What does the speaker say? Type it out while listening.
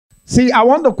See, I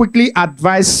want to quickly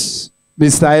advise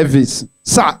Mr. Elvis.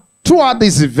 Sir, throughout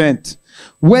this event,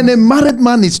 when a married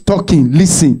man is talking,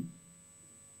 listen.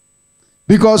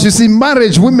 Because you see,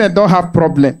 marriage, women don't have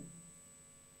problem.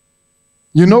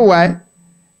 You know why?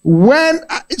 When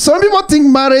some people think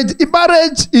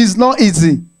marriage is not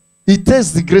easy. It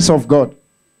takes the grace of God.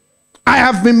 I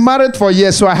have been married for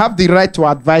years, so I have the right to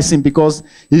advise him because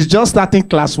he's just starting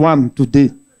class 1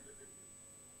 today.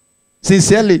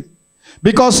 Sincerely.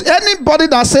 Because anybody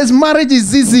that says marriage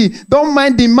is easy, don't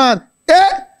mind the man.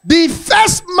 The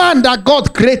first man that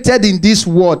God created in this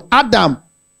world, Adam,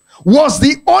 was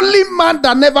the only man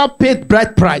that never paid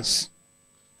bride price.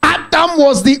 Adam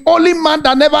was the only man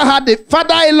that never had a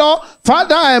father-in-law,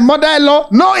 father and mother-in-law,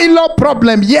 no in-law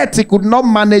problem, yet he could not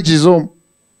manage his own.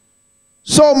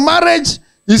 So marriage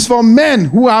is for men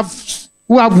who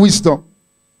have wisdom.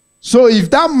 So if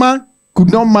that man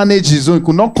could not manage his own,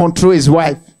 could not control his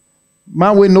wife,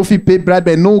 man will no fee pay bride,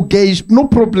 but no gay, no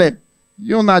problem.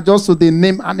 You know, just so they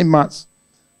name animals.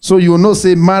 So you know,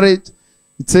 say marriage,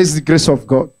 it takes the grace of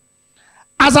God.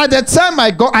 As at the time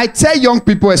I tell young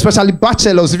people, especially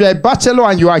bachelors, if you're a bachelor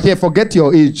and you are here, forget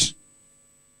your age.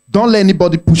 Don't let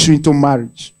anybody push you into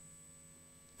marriage.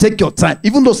 Take your time.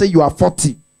 Even though say you are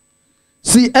 40.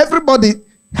 See, everybody,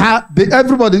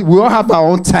 we all have our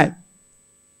own time.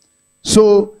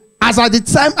 So, as at the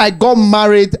time I got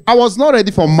married, I was not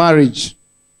ready for marriage.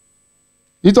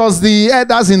 It was the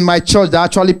elders in my church that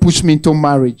actually pushed me into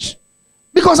marriage.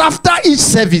 Because after each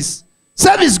service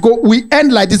we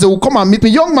end like this. They will come and meet me.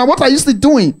 Young man, what are you still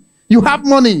doing? You have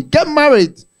money. Get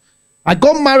married. I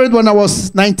got married when I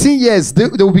was 19 years. They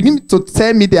will begin to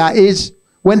tell me their age,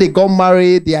 when they got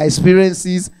married, their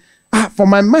experiences. For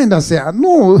my mind, I say,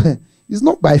 no, it's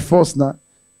not by force now.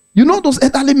 You know those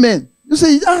elderly men. You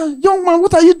say, young man,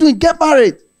 what are you doing? Get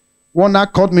married. One guy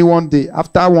called me one day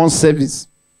after one service.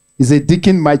 He's a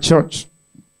deacon in my church.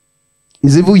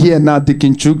 He's even here now,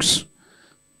 Deacon Chooks.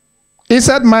 He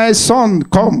said, my son,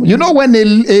 come. You know when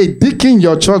a deacon in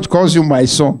your church calls you my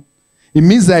son, it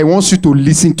means that he wants you to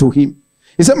listen to him.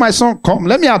 He said, my son, come.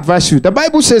 Let me advise you. The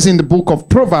Bible says in the book of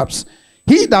Proverbs,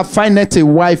 he that findeth a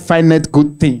wife findeth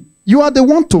good thing. You are the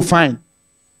one to find.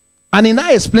 And he now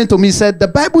explained to me, he said, the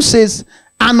Bible says,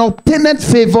 and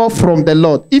obtaineth favor from the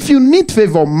Lord. If you need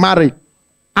favor, marry.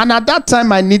 And at that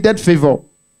time, I needed favor.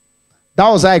 That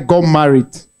was how I got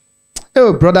married.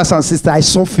 Oh, brothers and sisters, I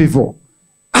saw favor.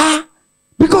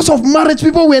 Because of marriage,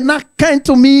 people were not kind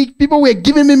to me. People were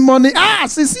giving me money.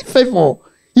 See favor.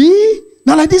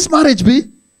 Now like this marriage, be.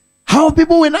 How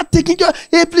people were not taking care.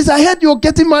 Hey, please, I heard you're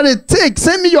getting married.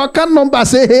 Send me your account number.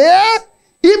 Say, hey.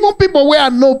 Even people where I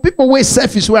know, people where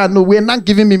selfish where I know, we're not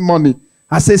giving me money.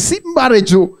 I say, see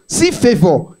marriage, see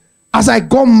favor. As I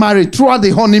got married throughout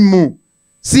the honeymoon,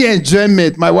 see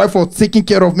enjoyment. My wife was taking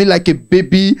care of me like a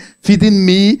baby, feeding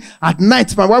me. At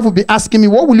night, my wife would be asking me,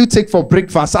 what will you take for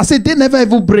breakfast? I said, they never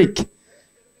ever break.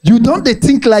 You don't they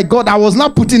think like God. I was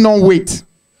not putting on weight.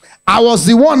 I was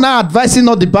the one now advising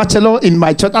all the bachelor in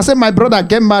my church. I said, my brother,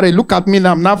 get married. Look at me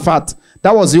now, I'm not fat.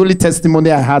 That was the only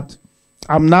testimony I had.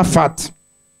 I'm not fat.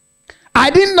 I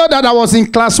didn't know that I was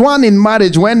in class 1 in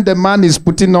marriage when the man is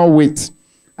putting on weight.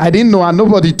 I didn't know and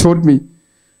nobody told me.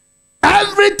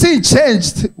 Everything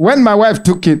changed when my wife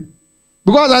took it.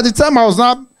 Because at the time I was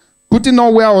not putting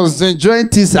on where I was enjoying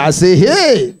this. I say,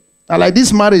 hey, I like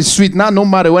this marriage sweet. Now no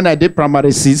marriage when I did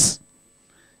primary 6.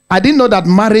 I didn't know that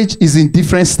marriage is in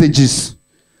different stages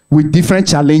with different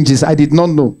challenges. I did not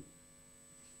know.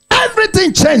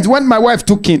 Everything changed when my wife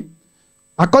took it.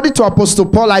 According to Apostle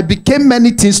Paul, I became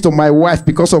many things to my wife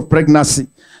because of pregnancy.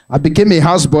 I became a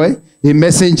houseboy, a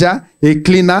messenger, a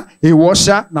cleaner, a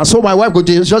washer. Now, so my wife go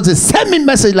to just send me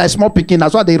message like small picking.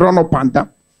 That's why they run up and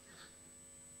down.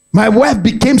 My wife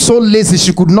became so lazy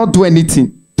she could not do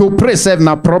anything. To pray, serve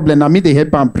no problem. I mean, they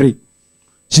help and pray.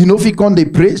 She know if he can't they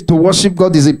pray to worship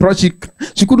God is a project.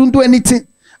 She couldn't do anything.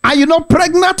 And you know,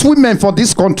 pregnant women for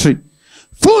this country,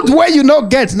 food where you no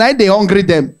get, now they hungry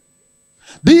them.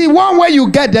 The one where you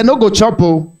get, they no go chop.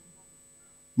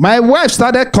 My wife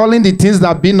started calling the things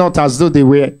that be not as though they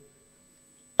were.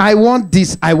 I want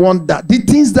this, I want that. The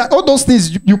things that, all those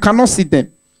things, you cannot see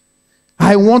them.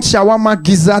 I want shawarma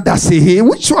gizzard. I say, hey,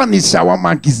 which one is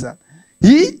shawarma gizzard?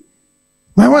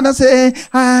 My mother say,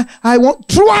 I want,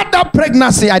 throughout that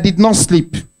pregnancy, I did not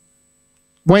sleep.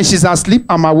 When she's asleep,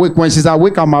 I'm awake. When she's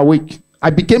awake, I'm awake. I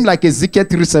became like Ezekiel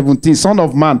 3:17, son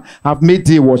of man, I've made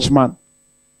thee a watchman.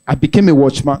 I became a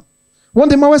watchman. One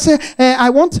day my wife said, I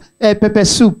want pepper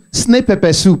soup, snake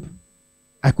pepper soup.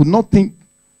 I could not think.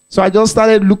 So I just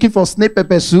started looking for snake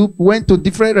pepper soup, went to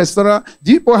different restaurants.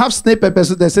 Do you people have snake pepper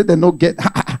soup? They said they don't get.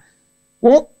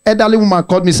 Well, elderly woman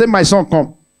called me, say, my son,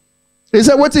 come. He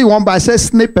said, what do you want? But I said,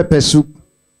 snake pepper soup.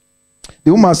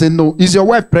 The woman said, no. Is your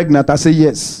wife pregnant? I said,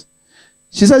 yes.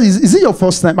 She said, is it your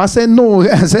first time? I said, no.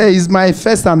 I said, it's my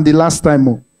first and the last time.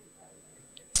 Oh.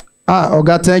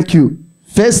 Oga, thank you.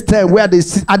 First time where they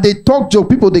talk joke,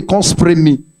 people, they can't spray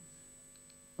me.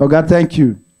 Oga, thank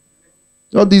you.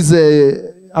 All these,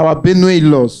 our Benue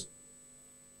laws.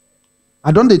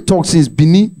 I don't they talk since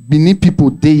Benin people,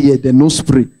 they here, they no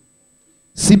spray.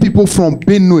 See people from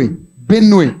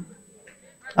Benue.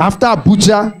 After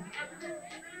Abuja.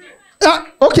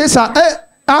 Okay, sir.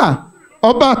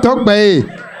 Oba talk by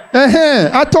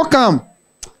I talk him.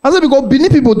 I said, because Benin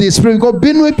people, they spray. Because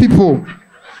Benue people.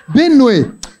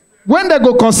 Benue. When they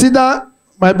go consider,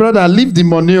 my brother, leave the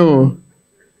money. Oh,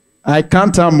 I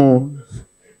can't more.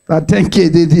 That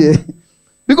 10K they did.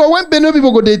 Because when Benue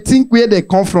people go, they think where they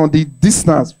come from, the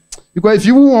distance. Because if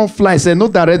you want fly, say no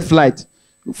direct flight.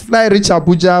 You fly reach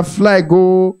Abuja, fly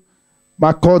go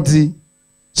Makurdi.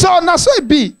 So now so it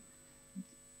be.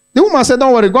 The woman said,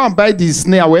 don't worry, go and buy the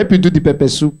snake. I will help you do the pepper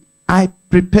soup. I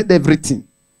prepared everything.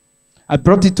 I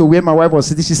brought it to where my wife was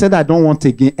sitting. She said, I don't want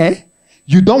again.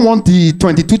 You don't want the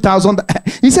 22,000?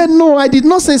 He said, no, I did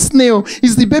not say snail.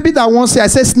 It's the baby that wants it. I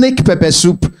said snake pepper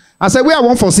soup. I said, where I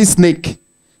want for see snake.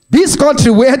 This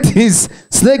country where this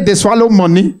snake, they swallow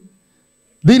money.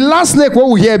 The last snake what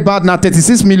we hear about now,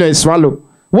 36 million is swallow.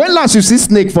 When last you see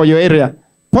snake for your area?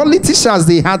 Politicians,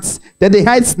 they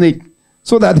hide snake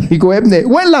so that they go help them.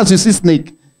 When last you see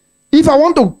snake? If I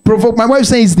want to provoke, my wife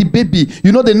saying it's the baby.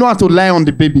 You know they know how to lie on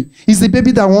the baby. It's the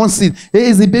baby that wants it.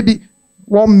 It's the baby.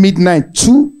 1 midnight,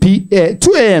 2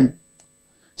 a.m.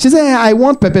 She said, I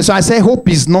want pepper. So I said, hope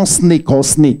it's not snake or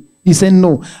snake. He said,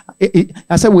 no.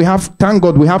 I said, thank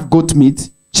God, we have goat meat,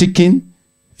 chicken,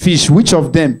 fish. Which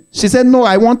of them? She said, no,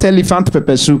 I want elephant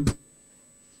pepper soup.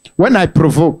 When I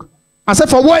provoke, I said,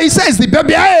 for what? He says the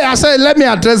baby. Hey, I said, let me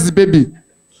address the baby.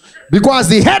 Because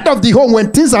the head of the home,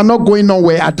 when things are not going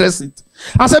nowhere, address it.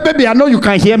 I said, baby, I know you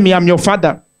can hear me. I'm your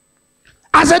father.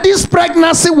 I said, this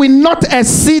pregnancy will not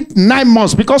exceed 9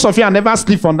 months. Because of you, I never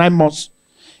sleep for 9 months.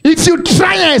 If you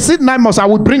try and exceed 9 months, I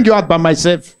will bring you out by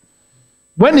myself.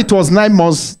 When it was 9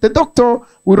 months, the doctor,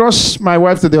 we rushed my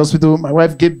wife to the hospital. My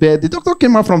wife gave birth. The doctor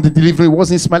came out from the delivery,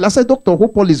 wasn't smiling. I said, doctor,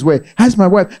 hope all is well. How's my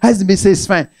wife? How's the baby? He said, it's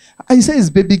fine. He said, it's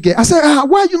baby girl. I said,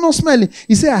 why are you not smiling?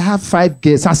 He said, I have 5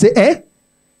 girls. I said,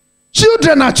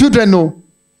 Children are children, no.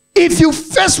 If you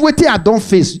face what I don't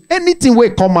face, anything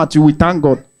will come at you, we thank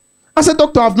God. I said,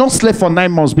 doctor, I've not slept for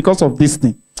 9 months because of this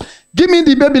thing. Give me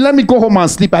the baby, let me go home and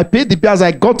sleep. I paid the bills.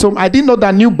 I got home. I didn't know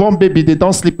that newborn baby, they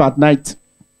don't sleep at night.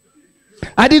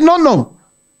 I did not know.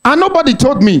 And nobody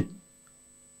told me.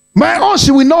 My own,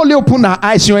 she will not only open her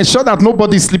eyes, she will ensure that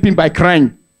nobody is sleeping by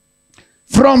crying.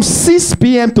 From 6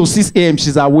 p.m. to 6 a.m.,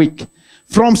 she's awake.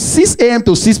 From 6 a.m.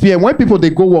 to 6 p.m., when people, they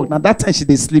go work, now that time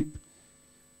they sleep.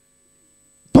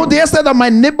 To the extent that my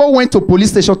neighbor went to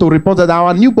police station to report that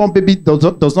our newborn baby does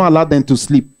not allow them to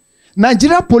sleep.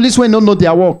 Nigeria police, when don't know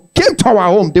their work, came to our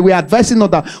home. They were advising us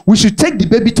that we should take the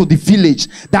baby to the village.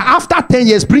 That after 10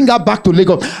 years, bring her back to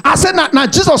Lagos. I said, now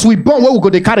Jesus, we born where we go,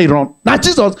 they carry around. Now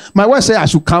Jesus, my wife said, I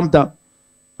should calm down.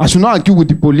 I should not argue with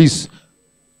the police.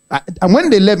 And when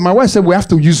they left, my wife said, we have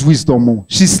to use wisdom more.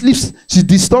 She sleeps, she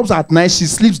disturbs at night, she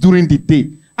sleeps during the day.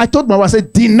 I told my wife, I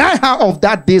said, deny her of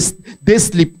that day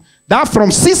sleep. That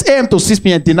from 6 a.m. to 6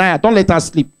 p.m., deny her. Don't let her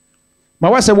sleep. My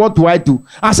wife said, what do?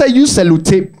 I said, use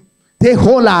sellotape. They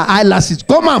hold her eyelashes.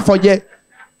 Come on for you.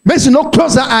 Make she not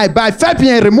close her eye. By 5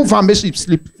 p.m., remove her, make she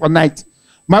sleep for night.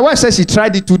 My wife said she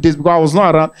tried it 2 days because I was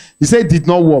not around. He said it did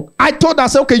not work. I told her, I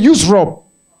said, okay, use rub.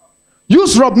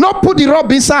 Use rub. Not put the rub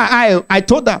inside her eye. I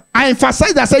told her. I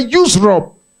emphasized, I said, use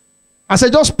rub. I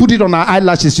said, just put it on her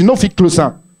eyelashes. You know, fit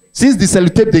closer. Since the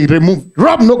sellotape they remove,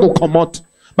 rub no go come out.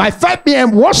 By 5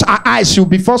 p.m., wash her eyes. She'll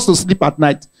be forced to sleep at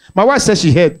night. My wife said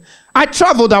she heard. I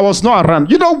traveled. I was not around.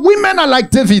 You know, women are like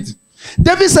David.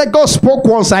 David said, God spoke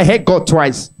once. I heard God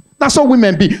twice. That's how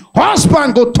women be.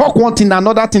 Husband go talk one thing,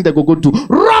 another thing they go do.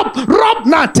 Rob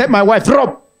now. Tell my wife,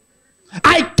 Rob.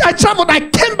 I traveled. I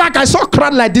came back. I saw a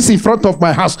crowd like this in front of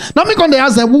my house. Now me go and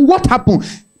ask them, well, what happened?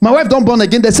 My wife don't born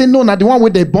again. They say, no, not the one where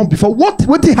they born before. What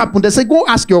did happen? They say, go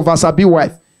ask your Vasabi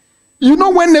wife. You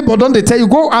know when neighbor don't they tell you,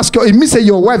 go ask your, it means say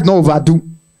your wife no overdo.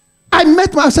 I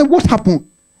met my, I said, what happened?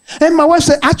 And my wife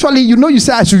said, actually, you know, you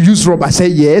said I should use rub. I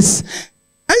said, yes.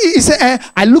 And he said,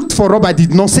 I looked for rub. I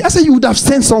did not say. I said, you would have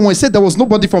sent someone. He said, there was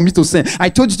nobody for me to send. I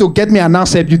told you to get me an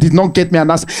answer. You did not get me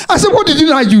an answer. I said, what did you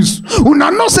not use?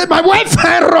 Una no say, my wife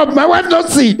had rub. My wife not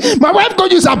see. My wife go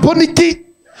use a boniki.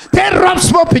 Then rub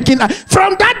small picking.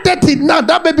 From that day till now,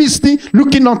 that baby is still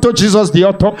looking unto Jesus, the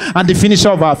author and the finisher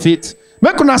of our faith.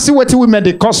 Make una see what women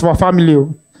they cause for family.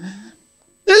 Oh.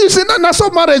 You see, that's how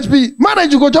marriage be.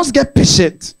 Marriage, you go just get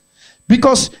patient.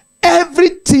 Because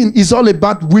everything is all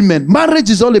about women. Marriage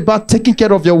is all about taking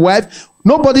care of your wife.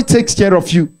 Nobody takes care of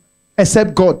you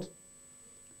except God.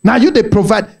 Now you they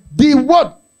provide the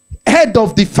word head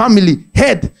of the family.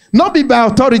 Head. Not be by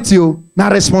authority,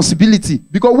 now responsibility.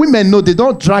 Because women know they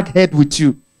don't drag head with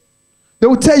you. They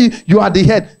will tell you, you are the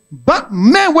head. But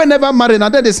men will never marry.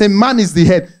 And then they say man is the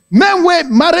head. Men were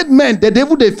married men, the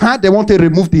devil they find, they want to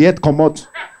remove the head, come out.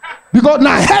 Because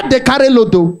now head they carry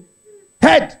load though.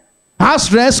 Head.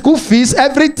 House rent, school fees,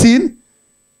 everything.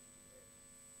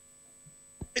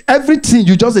 Everything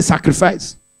you just a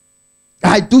sacrifice.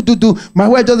 I do. My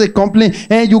wife just a complain.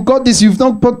 Hey, you got this, you've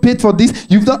not paid for this.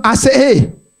 You've not. I say,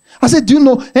 hey. I said, do you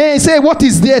know? Hey, say, what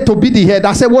is there to be the head?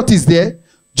 I said, what is there?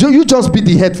 You just be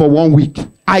the head for 1 week.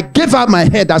 I gave her my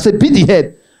head. I said, be the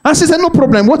head. And she said, no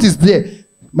problem. What is there?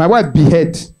 My wife be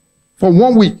head for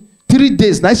 1 week. 3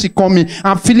 days. Now she call me.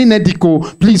 I'm feeling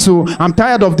edico. Please, so I'm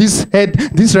tired of this head,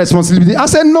 this responsibility. I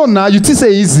said, no, now you just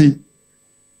say easy.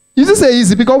 You just say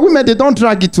easy because women, they don't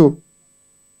drag it to.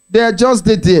 They are just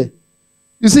there.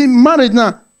 You see, marriage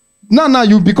now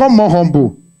you become more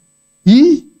humble.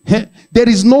 There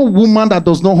is no woman that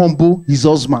does not humble his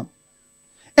husband.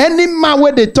 Any man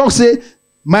where they talk say,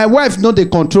 my wife no they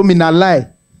control me, na lie.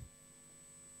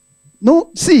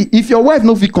 No, see, if your wife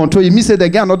no fit control you, me say they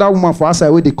get another woman for outside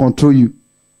where they control you.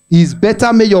 It's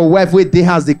better make your wife where they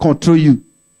has they control you.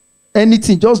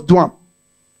 Anything, just do them.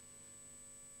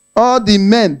 All the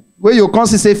men where you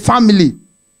constantly say family,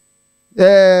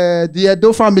 the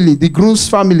Edo family, the Grooms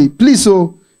family, please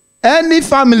so any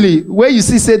family where you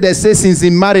see say they say since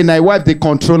in marriage my wife they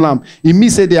control them, it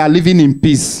means say they are living in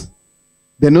peace.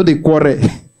 They know they quarrel.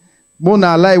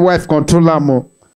 Mona lie wife control them more.